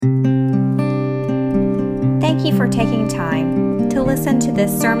Thank you for taking time to listen to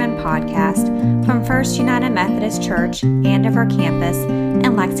this sermon podcast from First United Methodist Church, Andover campus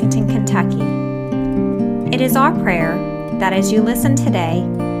in Lexington, Kentucky. It is our prayer that as you listen today,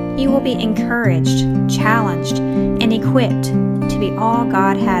 you will be encouraged, challenged, and equipped to be all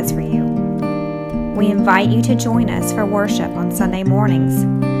God has for you. We invite you to join us for worship on Sunday mornings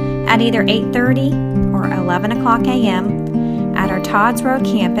at either 8:30 or 11 o'clock a.m. at our Todd's Road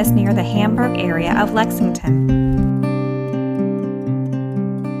campus near the Hamburg area of Lexington.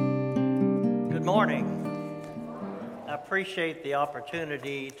 Good morning. I appreciate the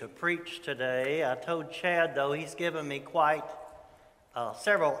opportunity to preach today. I told Chad, though, he's given me quite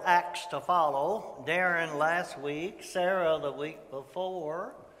several acts to follow. Darren last week, Sarah the week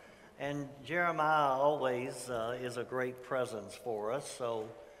before, and Jeremiah always is a great presence for us. So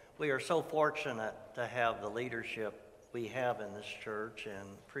we are so fortunate to have the leadership we have in this church, and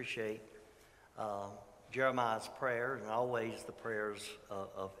appreciate Jeremiah's prayers and always the prayers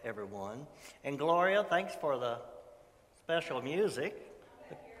of everyone. And Gloria, thanks for the special music.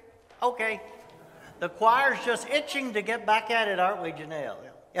 Okay. The choir's just itching to get back at it, aren't we, Janelle?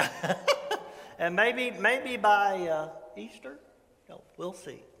 Yeah. And maybe by Easter? No, we'll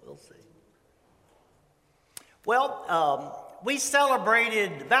see. We'll see. Well, we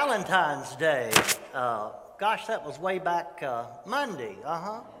celebrated Valentine's Day. Gosh, that was way back Monday.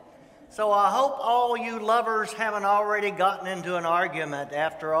 So I hope all you lovers haven't already gotten into an argument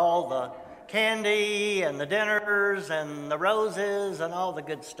after all the candy and the dinners and the roses and all the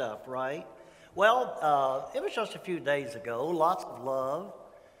good stuff, right? Well, it was just a few days ago. Lots of love,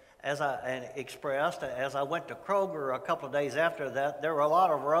 as I expressed. As I went to Kroger a couple of days after that, there were a lot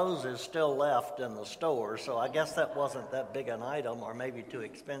of roses still left in the store. So I guess that wasn't that big an item, or maybe too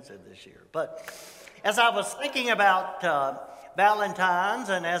expensive this year. But as I was thinking about Valentine's,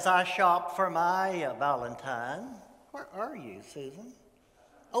 and as I shopped for my Valentine, where are you, Susan?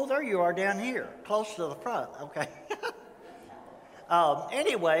 Oh, there you are down here, close to the front. Okay.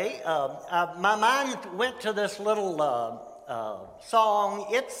 Anyway, my mind went to this little song,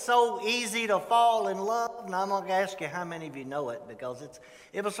 "It's So Easy to Fall in Love," and I'm going to ask you how many of you know it, because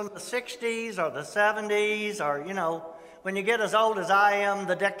it was from the 60s or the 70s, or, you know, when you get as old as I am,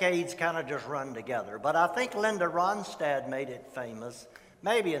 the decades kind of just run together. But I think Linda Ronstadt made it famous,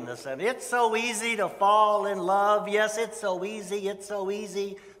 maybe in the 70s. It's so easy to fall in love. Yes, it's so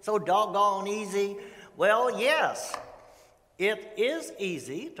easy, so doggone easy. Well, yes, it is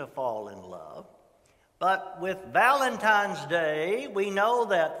easy to fall in love. But with Valentine's Day, we know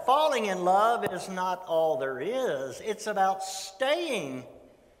that falling in love is not all there is. It's about staying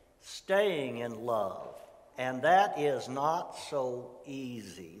in love. And that is not so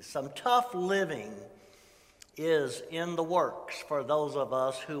easy. Some tough living is in the works for those of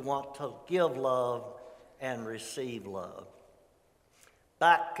us who want to give love and receive love.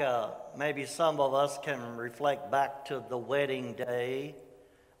 Back, maybe some of us can reflect back to the wedding day,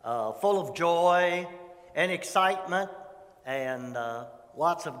 full of joy and excitement and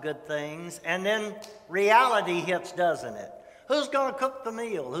lots of good things. And then reality hits, doesn't it? Who's going to cook the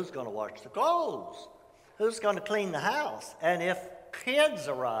meal? Who's going to wash the clothes? Who's going to clean the house? And if kids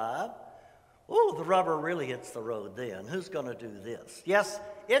arrive, the rubber really hits the road then. Who's going to do this? Yes,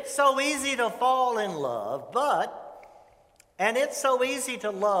 it's so easy to fall in love, and it's so easy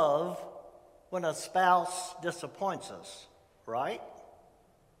to love when a spouse disappoints us, right?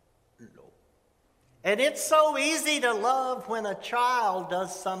 No. And it's so easy to love when a child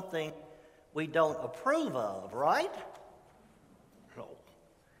does something we don't approve of, right? No.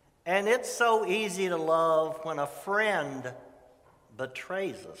 And it's so easy to love when a friend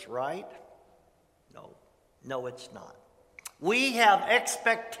betrays us, right? No, it's not. We have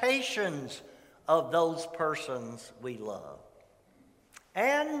expectations of those persons we love.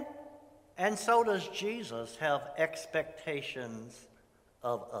 And so does Jesus have expectations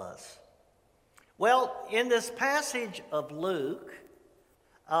of us. Well, in this passage of Luke,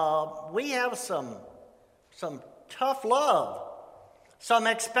 we have some tough love. Some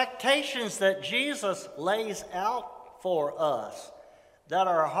expectations that Jesus lays out for us that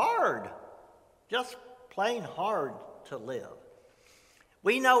are hard, just plain hard to live.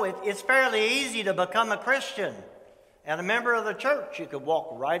 We know it's fairly easy to become a Christian and a member of the church. You could walk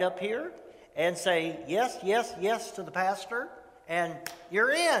right up here and say, yes, yes, yes to the pastor, and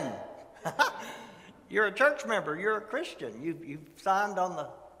you're in. You're a church member. You're a Christian. You've signed on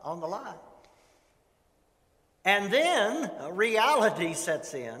the line. And then reality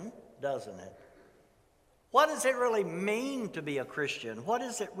sets in, doesn't it? What does it really mean to be a Christian? What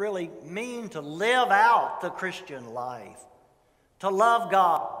does it really mean to live out the Christian life? To love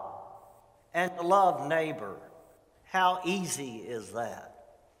God and to love neighbor How easy is that?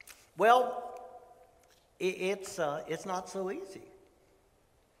 Well, it's not so easy.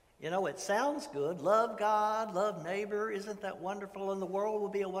 You know, it sounds good. Love God, love neighbor. Isn't that wonderful? And the world will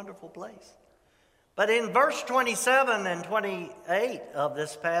be a wonderful place. But in verse 27 and 28 of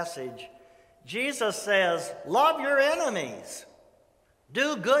this passage, Jesus says, love your enemies.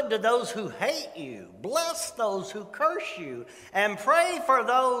 Do good to those who hate you. Bless those who curse you. And pray for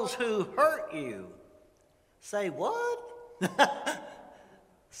those who hurt you. Say what?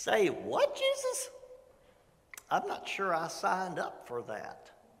 Say what, Jesus? I'm not sure I signed up for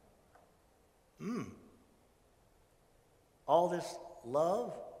that. All this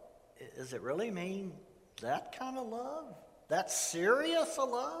love, does it really mean that kind of love? That serious a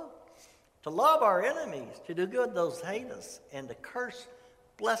love? To love our enemies, to do good those who hate us, and to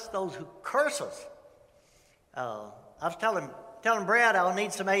bless those who curse us. I was telling Brad I'll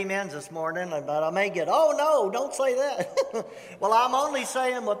need some amens this morning, but I may get, oh no, don't say that. Well, I'm only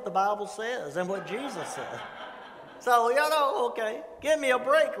saying what the Bible says and what Jesus said. So, you know, okay, give me a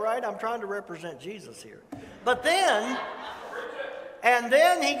break, right? I'm trying to represent Jesus here. But then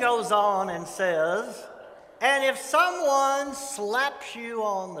he goes on and says, and if someone slaps you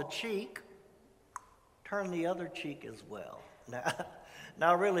on the cheek, turn the other cheek as well.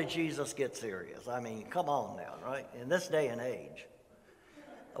 Now really, Jesus gets serious. I mean, come on now, right? In this day and age.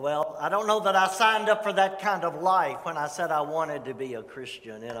 Well, I don't know that I signed up for that kind of life when I said I wanted to be a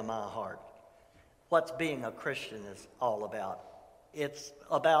Christian in my heart. What being a Christian is all about. It's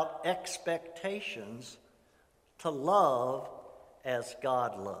about expectations to love as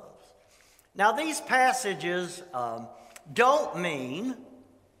God loves. Now, these passages don't mean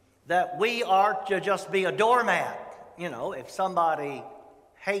that we are to just be a doormat. You know, if somebody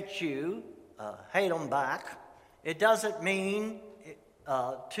hates you, hate them back. It doesn't mean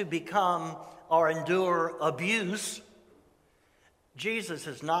to become or endure abuse. Jesus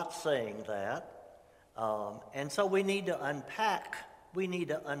is not saying that. And so we need to unpack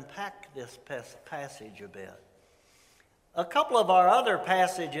this passage a bit. A couple of our other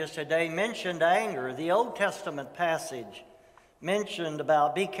passages today mentioned anger. The Old Testament passage mentioned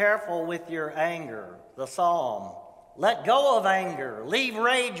about be careful with your anger. The Psalm, let go of anger, leave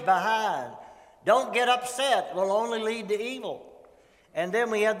rage behind. Don't get upset, it will only lead to evil. And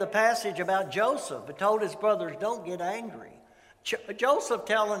then we had the passage about Joseph, who told his brothers, don't get angry. Joseph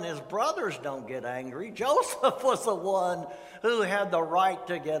telling his brothers don't get angry. Joseph was the one who had the right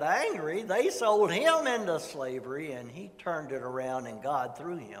to get angry. They sold him into slavery, and he turned it around, and God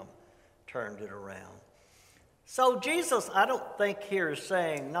through him turned it around. So Jesus, I don't think here is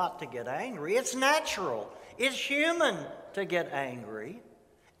saying not to get angry. It's natural. It's human to get angry.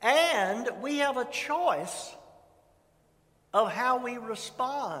 And we have a choice of how we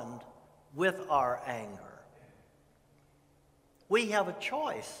respond with our anger. We have a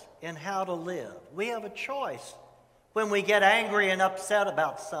choice in how to live. We have a choice when we get angry and upset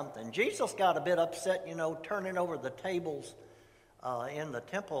about something. Jesus got a bit upset, turning over the tables in the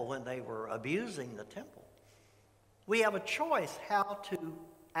temple when they were abusing the temple. We have a choice how to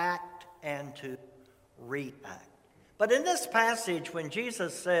act and to react. But in this passage, when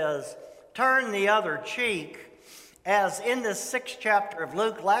Jesus says, turn the other cheek, as in the 6th chapter of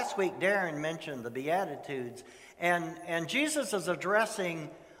Luke, last week Darren mentioned the Beatitudes, and Jesus is addressing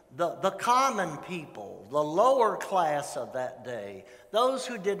the common people, the lower class of that day, those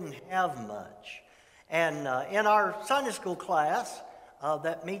who didn't have much. And in our Sunday school class,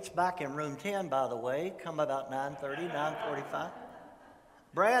 that meets back in room 10, by the way, come about 9:30, 9:45.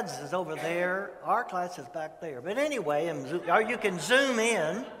 Brad's is over there. Our class is back there. But anyway, or you can zoom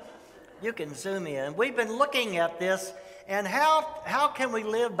in. You can zoom in. We've been looking at this, and how can we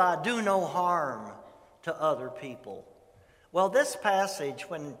live by do no harm to other people? Well, this passage,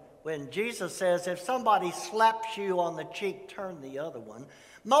 when Jesus says, if somebody slaps you on the cheek, turn the other one,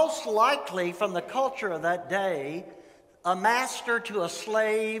 most likely from the culture of that day, a master to a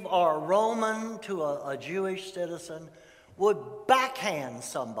slave or a Roman to a Jewish citizen would backhand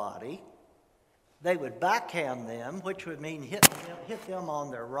somebody. They would backhand them, which would mean hit them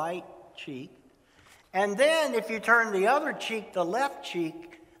on their right cheek. And then if you turn the other cheek, the left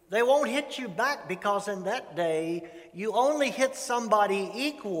cheek, they won't hit you back, because in that day, you only hit somebody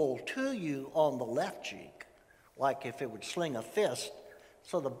equal to you on the left cheek, like if it would sling a fist.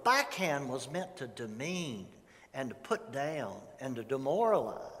 So the backhand was meant to demean and to put down and to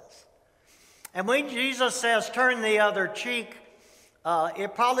demoralize. And when Jesus says, turn the other cheek,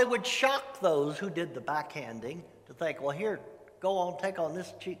 it probably would shock those who did the backhanding to think, well, here, go on, take on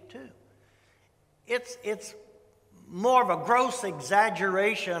this cheek too. It's more of a gross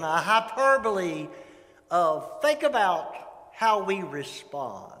exaggeration, a hyperbole think about how we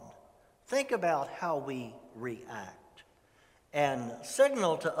respond. Think about how we react. And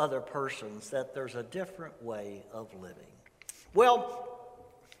signal to other persons that there's a different way of living. Well,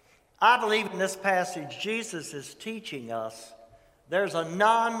 I believe in this passage Jesus is teaching us there's a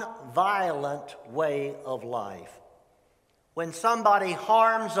non-violent way of life. When somebody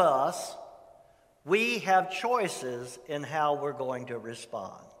harms us, we have choices in how we're going to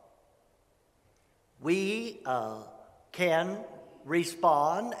respond. We can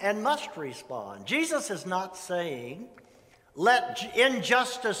respond and must respond. Jesus is not saying, let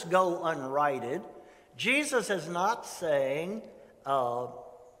injustice go unrighted. Jesus is not saying,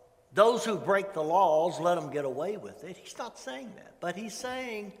 those who break the laws, let them get away with it. He's not saying that. But he's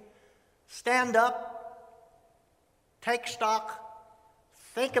saying, stand up, take stock,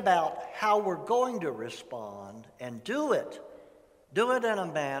 think about how we're going to respond, and do it. Do it in a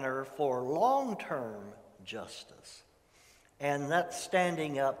manner for long-term justice. And that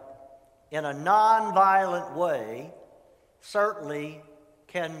standing up in a non-violent way certainly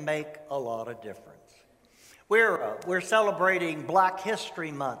can make a lot of difference. We're celebrating Black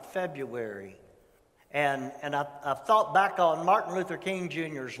History Month, February, and I've thought back on Martin Luther King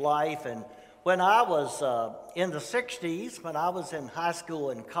Jr.'s life, and when I was in the 60s, when I was in high school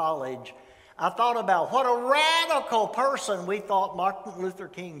and college, I thought about what a radical person we thought Martin Luther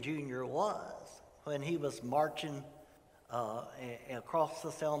King Jr. was when he was marching across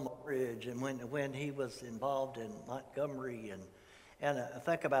the Selma Bridge, and when he was involved in Montgomery, and I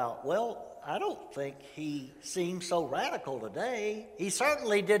think about, well, I don't think he seems so radical today. He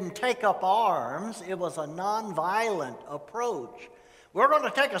certainly didn't take up arms. It was a nonviolent approach. We're going to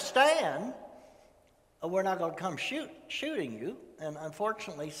take a stand. We're not going to come shooting you. And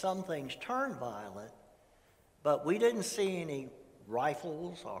unfortunately, some things turn violent. But we didn't see any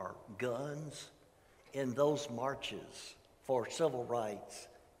rifles or guns in those marches for civil rights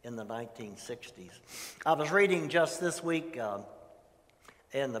in the 1960s. I was reading just this week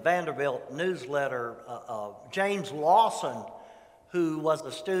in the Vanderbilt newsletter, James Lawson, who was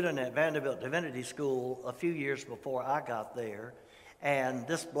a student at Vanderbilt Divinity School a few years before I got there. And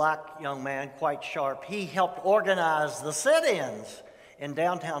this black young man, quite sharp, he helped organize the sit-ins in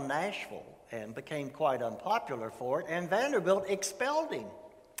downtown Nashville and became quite unpopular for it. And Vanderbilt expelled him,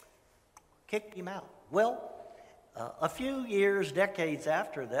 kicked him out. Well, a few years, decades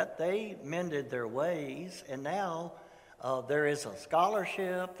after that, they mended their ways, and now there is a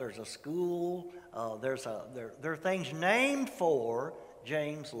scholarship, there's a school, there are things named for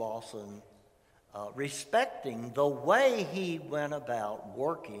James Lawson, respecting the way he went about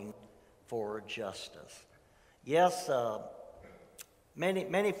working for justice. Yes,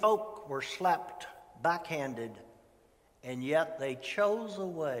 many folk were slapped backhanded, and yet they chose a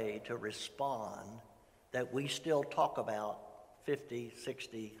way to respond that we still talk about 50,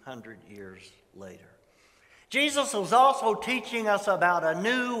 60, 100 years later. Jesus was also teaching us about a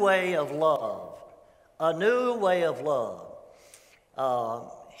new way of love, a new way of love.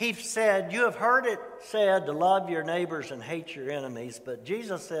 He said, you have heard it said to love your neighbors and hate your enemies, but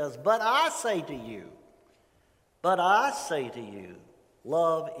Jesus says, but I say to you,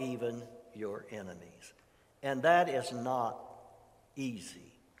 love even your enemies. And that is not easy.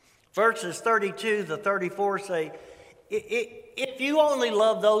 Verses 32 to 34 say, if you only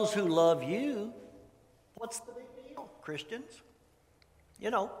love those who love you, what's the big deal, Christians?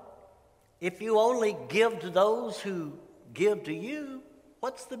 You know, if you only give to those who give to you,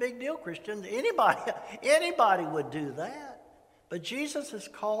 what's the big deal, Christians? Anybody would do that. But Jesus is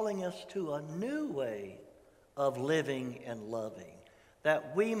calling us to a new way of living and loving,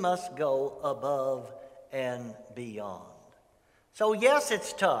 that we must go above and beyond. So yes,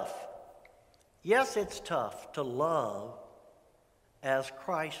 it's tough. Yes, it's tough to love as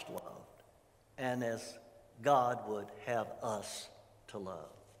Christ loved and as God would have us to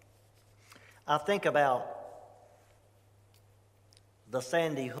love. I think about the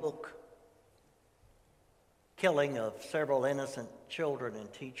Sandy Hook killing of several innocent children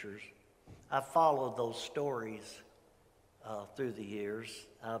and teachers. I've followed those stories through the years.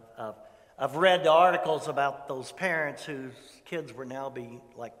 I've read the articles about those parents whose kids were now be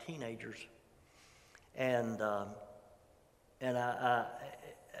like teenagers, and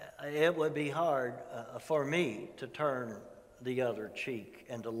it would be hard for me to turn the other cheek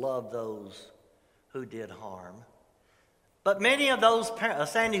and to love those who did harm. But many of those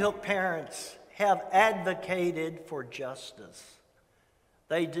Sandy Hook parents have advocated for justice.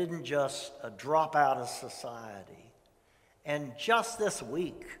 They didn't just drop out of society. And just this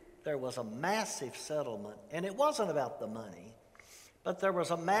week, there was a massive settlement, and it wasn't about the money, But there was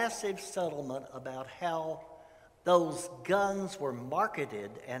a massive settlement about how those guns were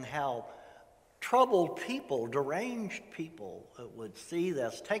marketed and how troubled people, deranged people would see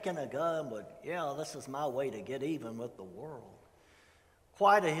this. Taking a gun would, this is my way to get even with the world.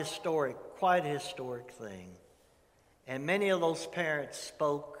 Quite a historic thing. And many of those parents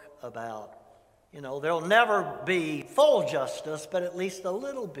spoke about, there'll never be full justice, but at least a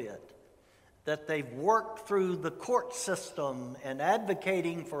little bit. That they've worked through the court system and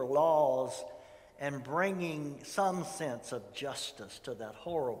advocating for laws and bringing some sense of justice to that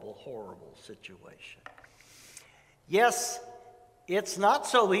horrible, horrible situation. Yes, it's not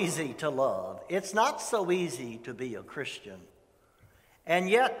so easy to love. It's not so easy to be a Christian. And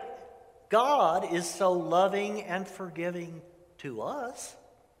yet, God is so loving and forgiving to us.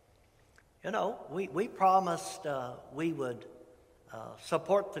 We promised we would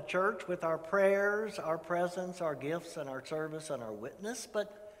support the church with our prayers, our presence, our gifts, and our service and our witness.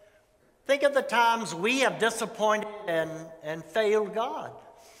 But think of the times we have disappointed and failed God.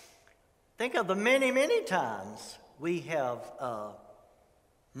 Think of the many, many times we have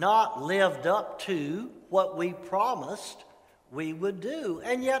not lived up to what we promised we would do.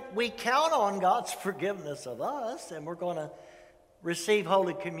 And yet we count on God's forgiveness of us, and we're going to receive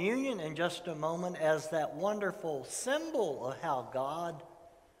Holy Communion in just a moment as that wonderful symbol of how God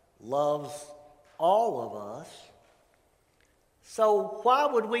loves all of us. So why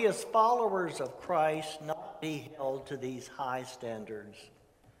would we as followers of Christ not be held to these high standards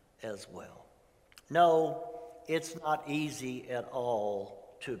as well? No, it's not easy at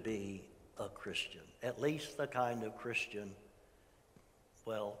all to be a Christian, at least the kind of Christian,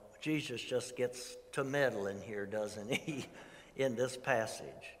 well, Jesus just gets to meddling here, doesn't he? In this passage.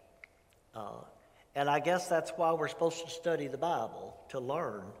 And I guess that's why we're supposed to study the Bible, to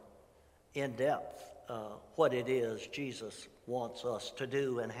learn in depth what it is Jesus wants us to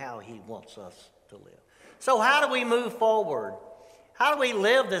do and how he wants us to live. So how do we move forward? How do we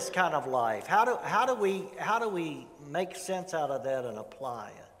live this kind of life? How do we make sense out of that and apply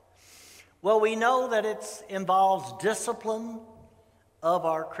it? Well, we know that it involves discipline of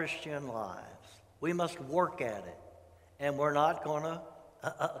our Christian lives. We must work at it. And we're not going to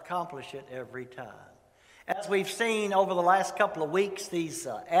accomplish it every time. As we've seen over the last couple of weeks, these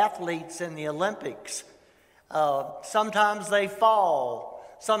athletes in the Olympics, sometimes they fall,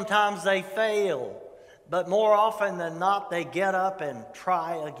 sometimes they fail, but more often than not, they get up and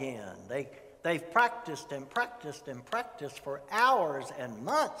try again. They've practiced and practiced and practiced for hours and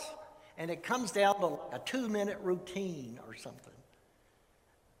months, and it comes down to a 2-minute routine or something.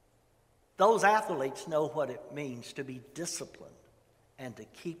 Those athletes know what it means to be disciplined and to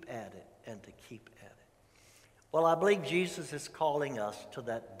keep at it and to keep at it. Well, I believe Jesus is calling us to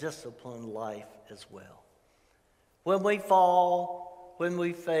that disciplined life as well. When we fall, when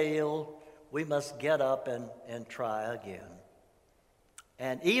we fail, we must get up and try again.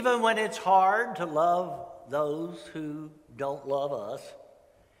 And even when it's hard to love those who don't love us,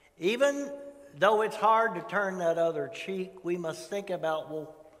 even though it's hard to turn that other cheek, we must think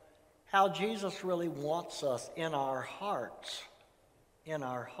about, how Jesus really wants us in our hearts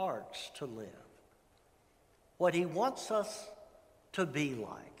to live. What he wants us to be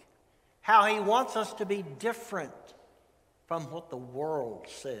like. How he wants us to be different from what the world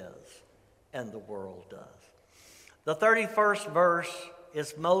says and the world does. The 31st verse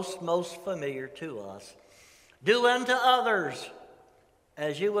is most familiar to us. Do unto others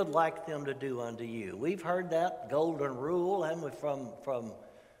as you would like them to do unto you. We've heard that golden rule, haven't we, from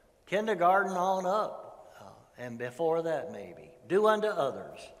kindergarten on up, and before that maybe. Do unto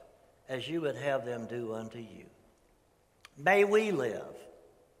others as you would have them do unto you. May we live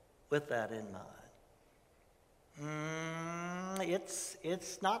with that in mind.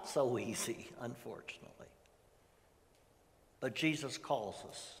 It's not so easy, unfortunately. But Jesus calls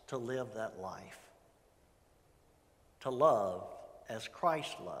us to live that life, to love as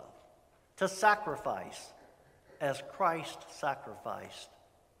Christ loved, to sacrifice as Christ sacrificed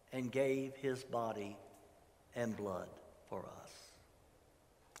and gave his body and blood for us.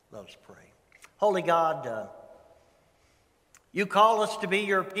 Let us pray. Holy God, you call us to be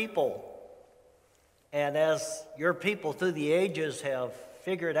your people. And as your people through the ages have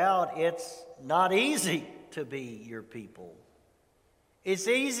figured out, it's not easy to be your people. It's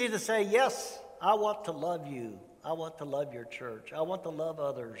easy to say, yes, I want to love you. I want to love your church. I want to love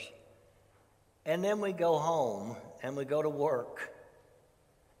others. And then we go home and we go to work.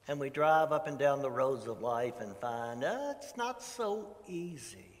 And we drive up and down the roads of life and find it's not so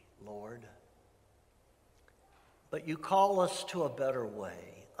easy, Lord. But you call us to a better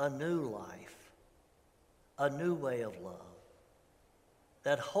way, a new life, a new way of love.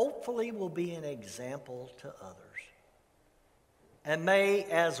 that hopefully will be an example to others. And may,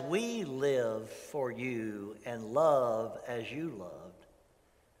 as we live for you and love as you loved,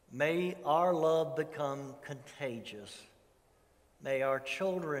 may our love become contagious. May our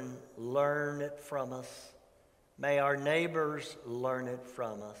children learn it from us. May our neighbors learn it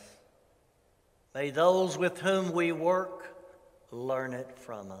from us. May those with whom we work learn it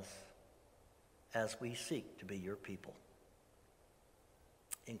from us as we seek to be your people.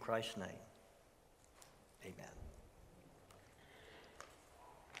 In Christ's name, amen.